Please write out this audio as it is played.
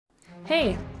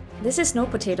Hey, this is No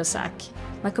Potato Sack,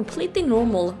 my completely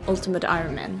normal Ultimate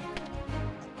Iron Man.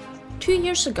 2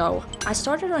 years ago, I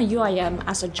started on UIM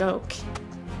as a joke,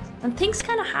 and things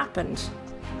kinda happened.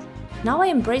 Now I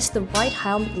embrace the white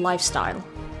helm lifestyle.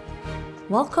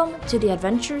 Welcome to the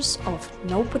adventures of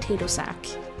No Potato Sack.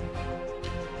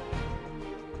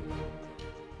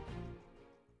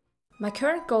 My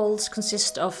current goals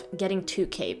consist of getting 2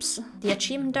 capes, the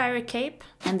Achievement Diary cape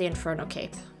and the Inferno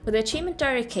cape. With the Achievement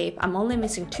Diary cape, I'm only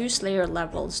missing 2 Slayer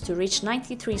levels to reach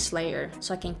 93 Slayer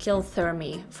so I can kill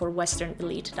Thermi for Western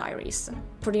Elite Diaries.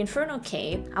 For the Inferno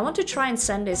cape, I want to try and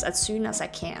send this as soon as I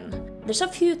can. There's a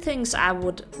few things I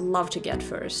would love to get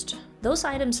first. Those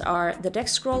items are the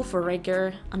Dex Scroll for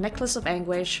Rigor, a Necklace of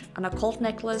Anguish, an Occult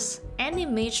Necklace, any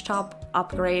Mage Top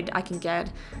upgrade I can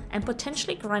get, and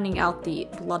potentially grinding out the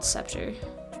Blood Scepter.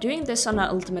 Doing this on an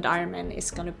Ultimate Iron Man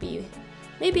is gonna be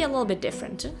maybe a little bit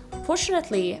different.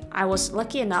 Fortunately, I was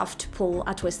lucky enough to pull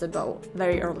a Twisted Bow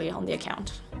very early on the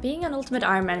account. Being an Ultimate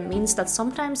Iron Man means that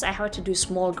sometimes I have to do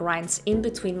small grinds in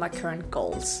between my current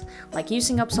goals, like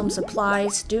using up some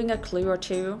supplies, doing a clue or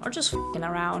two, or just f***ing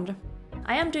around.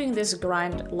 I am doing this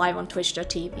grind live on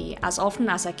Twitch.tv as often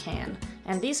as I can,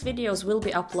 and these videos will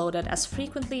be uploaded as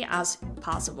frequently as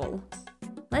possible.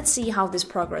 Let's see how this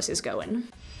progress is going.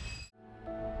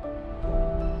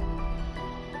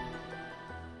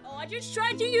 Oh, I just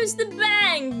tried to use the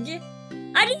bang!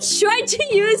 I just tried to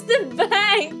use the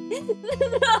bang!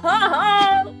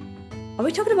 No! Are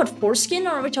we talking about foreskin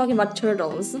or are we talking about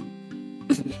turtles?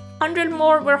 100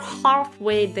 more, we're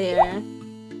halfway there.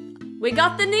 We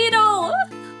got the needle!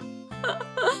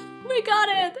 We got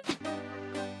it!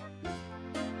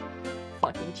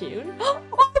 Fucking tune. Oh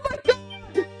my god!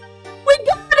 We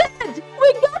got it!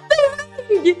 We got the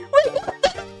ring! We got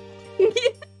the ring!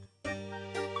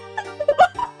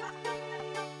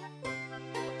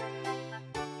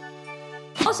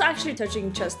 I was actually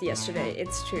touching chest yesterday,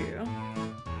 it's true.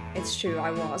 It's true, I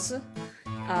was.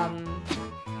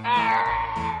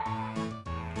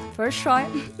 First try.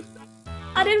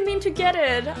 I didn't mean to get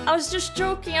it. I was just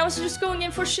joking. I was just going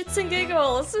in for shits and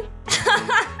giggles.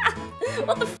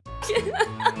 What the f***?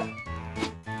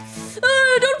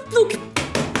 Don't look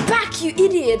back, you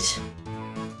idiot.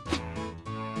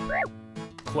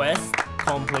 Quest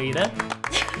completed.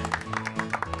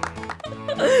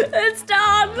 It's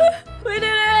done. We did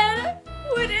it.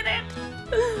 We did it.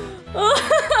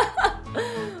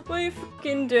 We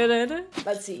fucking did it.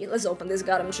 Let's see. Let's open this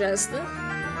goddamn chest.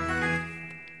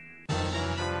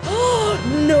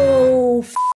 No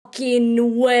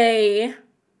fucking way!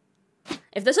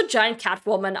 If there's a giant cat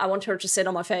woman, I want her to sit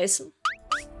on my face.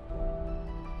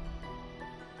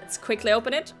 Let's quickly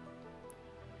open it.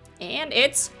 And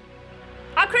it's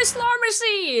a crystal armor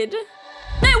seed!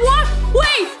 Hey, what?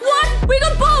 Wait, what? We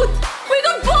got both! We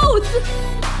got both!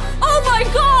 Oh my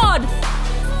god!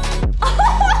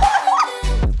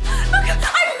 Look,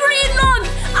 I'm green log!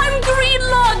 I'm green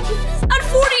log! At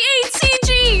 48 CG!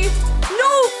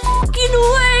 No fucking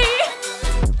way!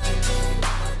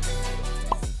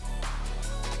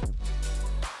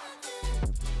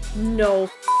 No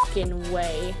fucking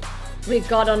way. We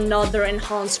got another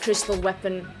enhanced crystal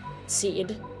weapon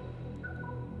seed.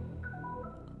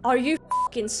 Are you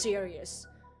fucking serious?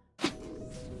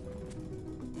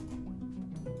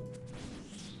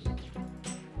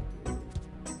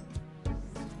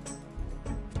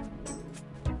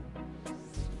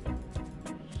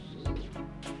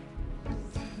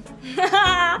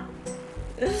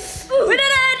 We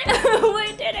did it! We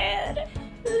did it!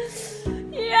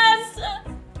 Yes!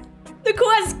 The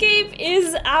quest cape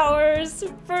is ours!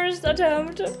 First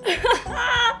attempt!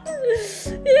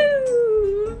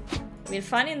 We're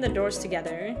finding the doors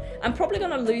together. I'm probably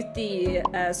gonna loot the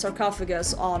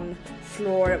sarcophagus on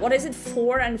floor, what is it,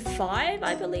 4 and 5,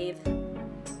 I believe?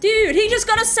 Dude, he just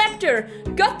got a scepter!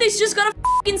 Guthy's just got a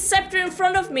fucking scepter in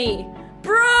front of me!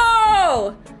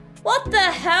 Bro! What the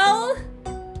hell?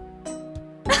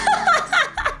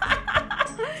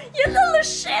 You little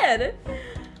shit!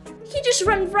 He just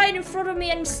ran right in front of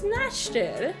me and snatched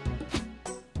it.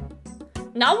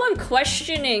 Now I'm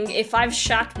questioning if I've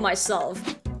shat myself.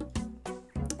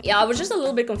 Yeah, I was just a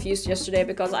little bit confused yesterday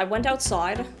because I went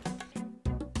outside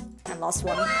and lost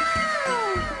one.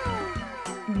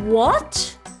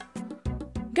 What?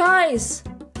 Guys,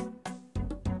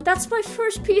 that's my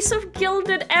first piece of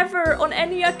gilded ever on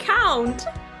any account.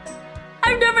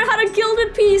 I've never had a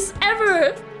gilded piece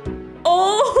ever.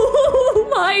 Oh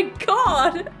my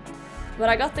god. But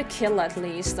I got the kill at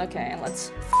least. Okay,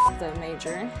 let's f the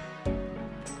major.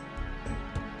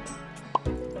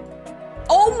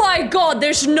 Oh my god,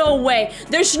 there's no way.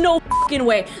 There's no fucking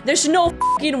way. There's no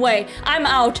fucking way. I'm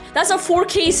out. That's a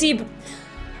 4KC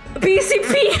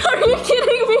BCP. Are you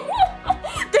kidding me?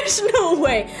 There's no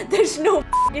way. There's no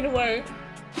fucking way.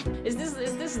 Is this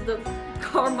the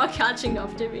karma catching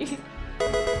up to me?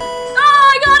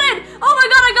 Oh, I got it! Oh my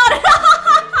god, I got it!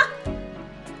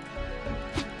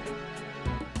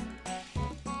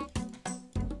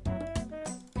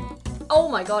 Oh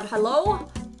my god, hello?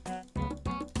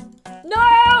 No,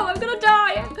 I'm gonna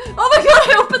die! Oh my god,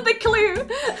 I opened the clue!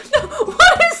 No,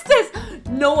 what is this?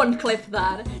 No one clipped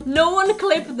that. No one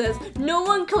clipped this. No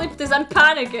one clipped this. I'm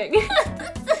panicking.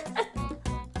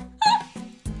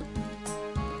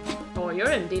 Oh,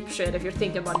 you're in deep shit if you're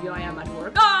thinking about UIM at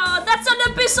work. Oh, that's an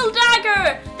abyssal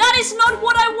dagger! That is not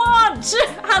what I want!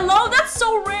 Hello? That's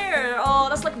so rare! Oh,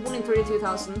 that's like 1 in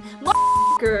 32,000.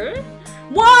 Motherfucker!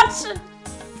 What?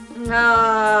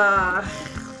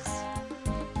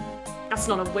 That's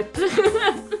not a whip.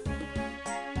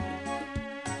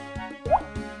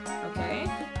 Okay.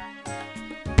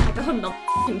 I got another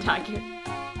f***ing dagger.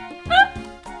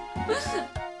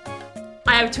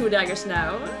 I have 2 daggers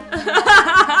now.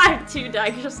 I have 2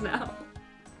 daggers now.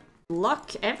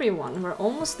 Luck, everyone. We're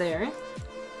almost there. A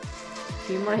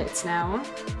few more hits now.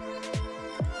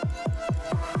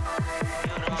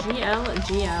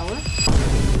 GL.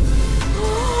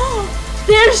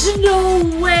 There's no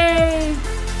way!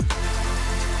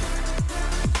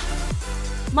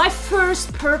 My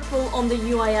first purple on the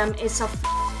UIM is a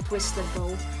twisted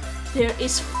bow. There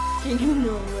is f***ing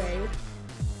no way.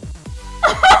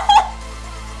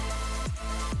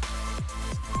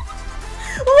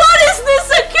 What is this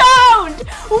account?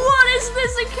 What is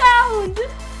this account?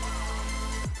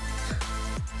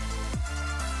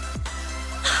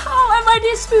 How am I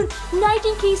this spoon?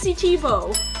 19 KC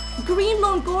T-bow. Green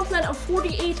Lone Gauntlet of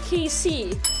 48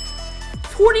 KC.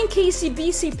 14 KC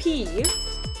BCP.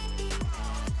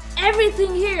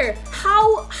 Everything here.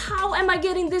 How am I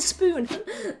getting this spoon?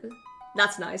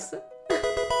 That's nice.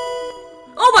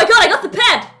 Oh my god, I got the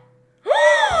pet!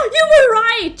 You were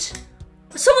right!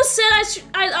 Someone said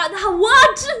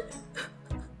what?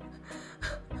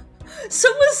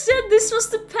 Someone said this was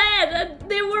the pet and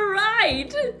they were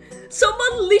right!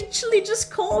 Someone literally just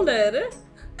called it!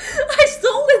 I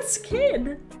stole its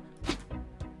skin!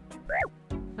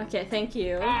 Okay, thank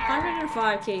you.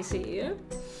 105 KC.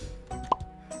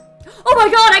 Oh my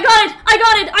god, I got it! I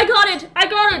got it! I got it! I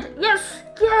got it! Yes!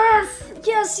 Yes!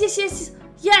 Yes, yes, yes!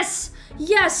 Yes!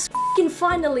 Yes! F***ing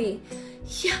finally!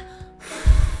 Yeah!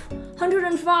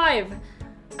 105!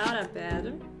 Not that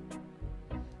bad.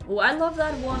 Oh, I love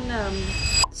that one,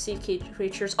 sea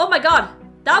creatures. Oh my god!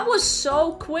 That was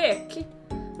so quick!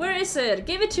 Where is it?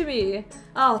 Give it to me!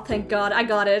 Oh, thank god, I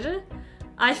got it.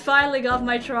 I finally got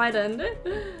my trident.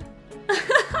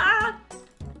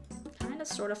 Kinda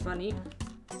sorta funny.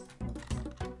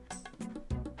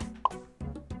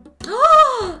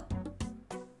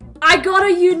 I got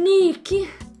a unique!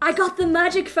 I got the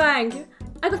magic fang!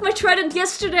 I got my trident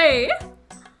yesterday!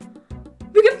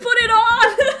 We can put it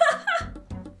on!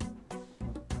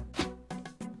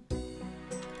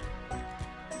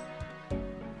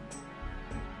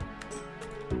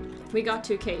 We got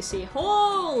 2 KC.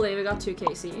 Holy, we got 2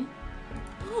 KC.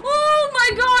 Oh my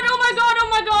god, oh my god, oh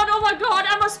my god, oh my god,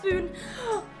 I'm a spoon!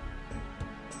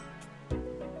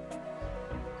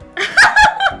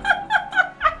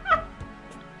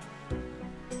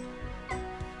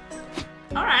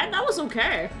 Alright, that was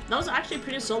okay. That was actually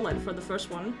pretty solid for the first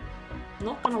one.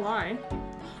 Not gonna lie.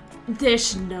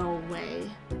 There's no way.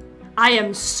 I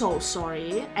am so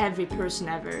sorry, every person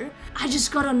ever. I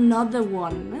just got another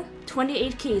one.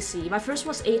 28 KC. My first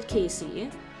was 8 KC.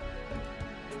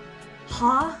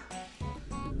 Huh?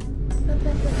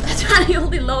 Danny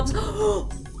only loves.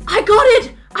 I got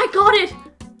it! I got it!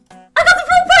 I got the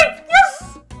flow pipe!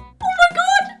 Yes! Oh my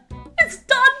god! It's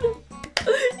done!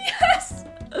 Yes!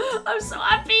 I'm so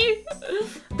happy!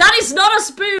 That is not a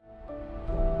spoon!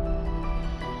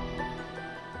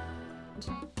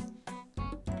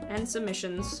 And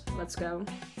submissions. Let's go.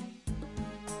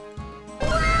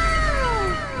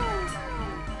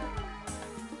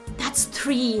 That's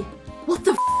 3. What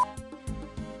the f?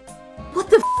 What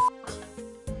the f?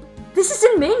 This is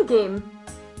in main game.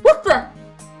 What the?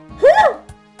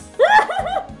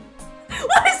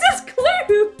 What is this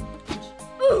clue?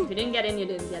 If you didn't get in, you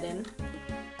didn't get in.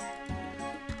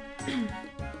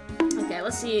 Okay,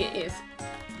 let's see if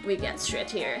we get straight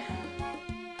here.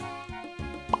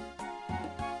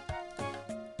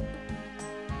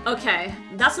 Okay,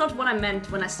 that's not what I meant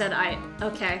when I said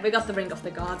okay, we got the Ring of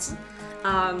the Gods.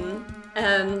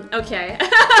 Okay.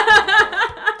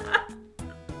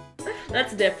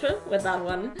 Let's dip with that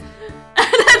one.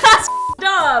 That's f***ed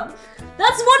up!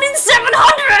 That's 1 in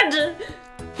 700!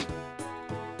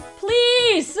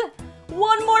 Please!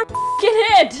 One more f***ing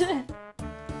hit!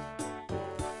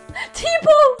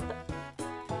 Tipo!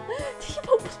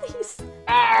 Tipo, please!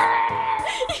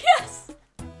 Yes!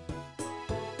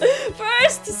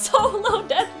 First solo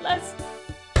deathless!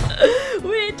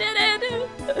 We did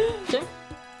it!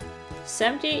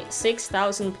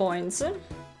 76,000 points.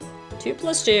 2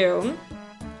 plus 2.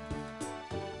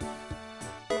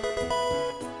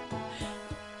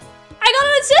 I got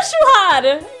an ancestral hat!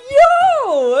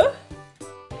 Yo!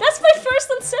 That's my first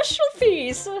ancestral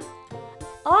piece!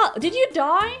 Ah, did you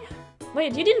die?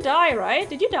 Wait, you didn't die, right?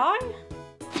 Did you die?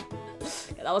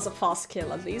 Yeah, that was a fast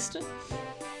kill at least.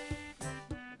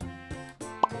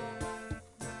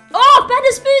 Oh,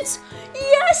 bandit boots!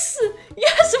 Yes!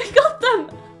 Yes, we got them!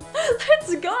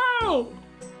 Let's go!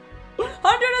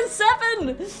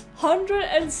 107!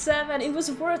 107! It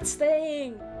was worth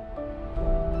staying!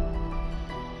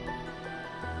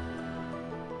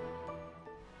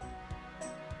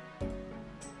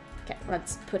 Okay,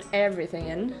 let's put everything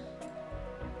in.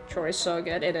 Sure is so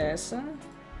good, it is. Okay,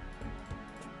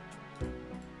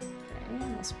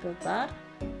 let's put that.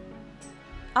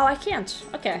 Oh, I can't.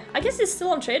 Okay, I guess it's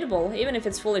still untradeable, even if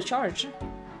it's fully charged.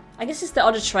 I guess it's the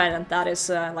other trident that is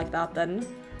like that then.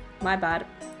 My bad.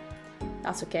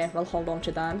 That's okay, we'll hold on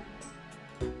to that.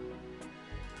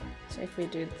 So if we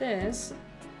do this...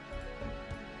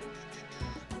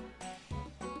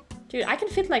 Dude, I can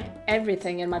fit like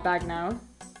everything in my bag now.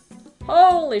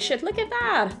 Holy shit, look at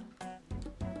that!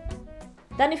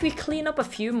 Then if we clean up a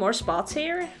few more spots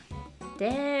here...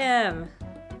 Damn!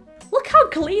 Look how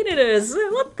clean it is!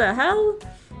 What the hell?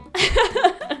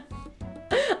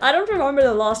 I don't remember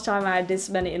the last time I had this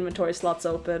many inventory slots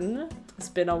open. It's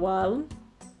been a while.